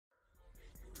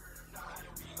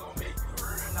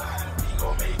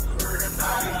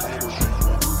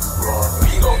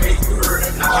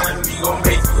tonight. We gon'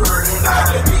 make you hurt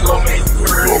tonight. We gon' make you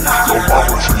hurt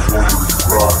tonight.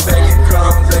 Begging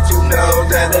crumbs, let you know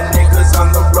that the niggas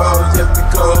on the road. If we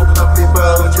go, up the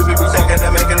road, you be second to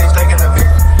making it, taking a bit.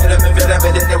 And if it fit up,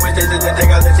 it didn't wish it didn't take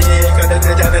out the shit. Cause it's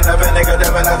a job enough, and they go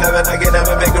down, and I never get up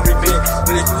and make a repeat.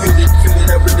 But if you feel it,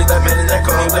 up, really, that minute that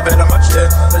comes, I bet on my shit.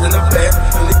 There's enough plan,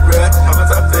 really breath, how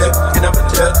much I feel, get up and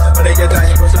chill. When they get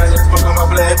dying, go shine, smoke on my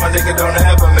blade, my nigga don't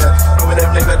have a man. I'm with that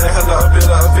nigga, that hell up,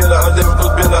 feel up,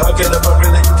 difficult, feel up, get up, but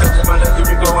really, you touch my neck, you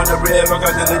can go on the red. My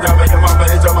cousin, they drama, your mama,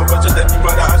 they drama, but you let me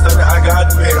run out, so that I got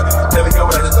to pay her. Tell me your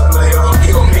way to the play, oh, he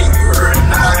gon' make you hurt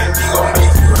tonight, he gon' make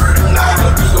you hurt tonight,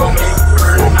 he gon' make you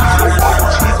hurt tonight.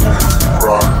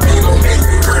 We gon' make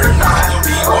you hurt tonight.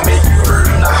 We gon' make you hurt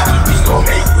tonight. We gon'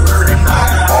 make you hurt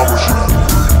tonight.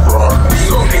 We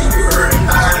gon' make you hurt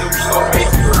tonight. We gon'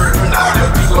 make you hurt tonight.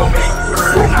 We gon' make you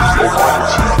hurt tonight.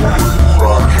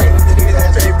 Hey, with the niggas that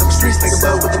straight from the streets, nigga,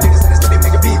 but with the niggas in the study,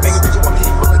 make a beat, make a bitch, you want me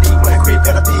equal a D, when I creep,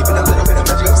 got a peep, and a little bit of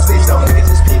magic up the sleeve, so niggas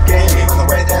just peep game. On the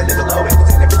way that live low, and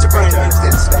it's in the bitch, burn,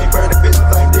 understand the stain, burn the bitch,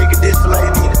 flame, nigga, display,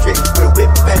 me in the trick, with a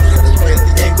whip, back,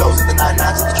 the game goes in the 9-9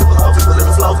 to the triple O, with a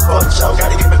little flow for the show,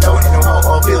 gotta get my dough, ain't no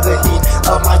hoe, feel the heat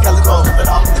of my calico, but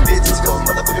all the bitches go,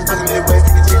 motherfuckers from the Midwest,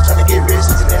 niggas just trying to get rich,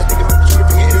 and that nigga from the tree,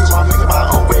 bring it in, I'm making my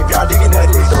own wave, y'all digging that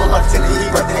dick, don't like to tell the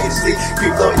heat, right there, see,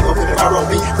 creep low, you go pimpin' my roll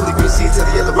beat, from the green seeds to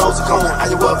the yellow rose of cone, I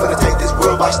you up for to take this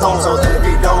world by stone, so let it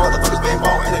be known, motherfuckers been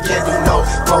born, and I can't do no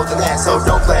more than that, so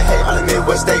don't play, hey, on the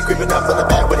Midwest, stay creeping up for the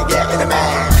back with a gat in the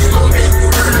man. We gon' make you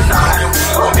hurt tonight, we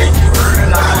gon' make you hurt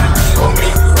tonight, we gon'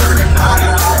 make you hurt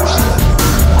tonight.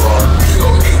 We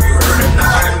gon' make you hurt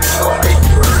tonight, we gon' make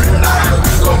you hurt tonight,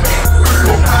 we gon' make you hurt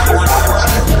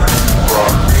tonight.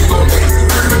 We gon' make you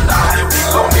hurt tonight, we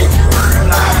gon' make you hurt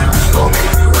tonight, we gon'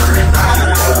 make you hurt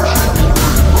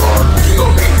tonight. We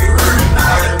gon' make you hurt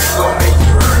tonight, we gon' make you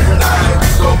hurt tonight, we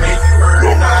gon' make you hurt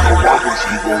tonight.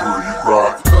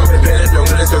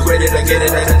 So great that I get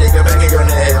it, that's a nigga back in your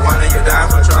neck. One of you die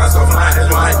for trying so flying, that's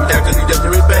why you die, cause you just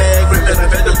do it bad. Grip in the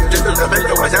fender, you just do the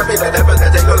fender. Watch out, be like that, but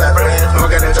that take a lot, friends.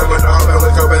 Smoking and choking all over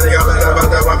with coke, and they all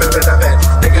about that one, baby, that bad.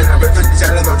 Niggas have been 50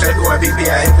 challenge, no check, who I BB,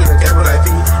 I ain't feeling careful like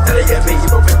feet. That they get me, you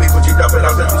both people, cheat up and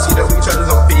all that you see that we each other's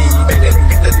on feed. Made that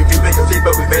nigga that you keep in your sleep,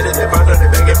 but we made it, they found it,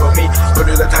 they begging for me. Go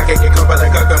do the attack, get caught by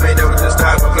that cock, I made never just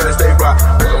stop, I'm gonna stay rock.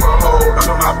 Look on my hole, I'm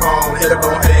on my phone, hit up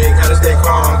on A, gotta stay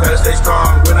calm, gotta stay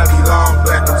strong. When I be long,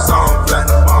 platinum song,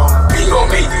 platinum bomb. We gon'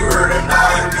 make you hurt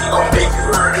tonight, we gon' make you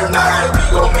hurt tonight, we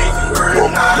gon' make you hurt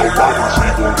tonight.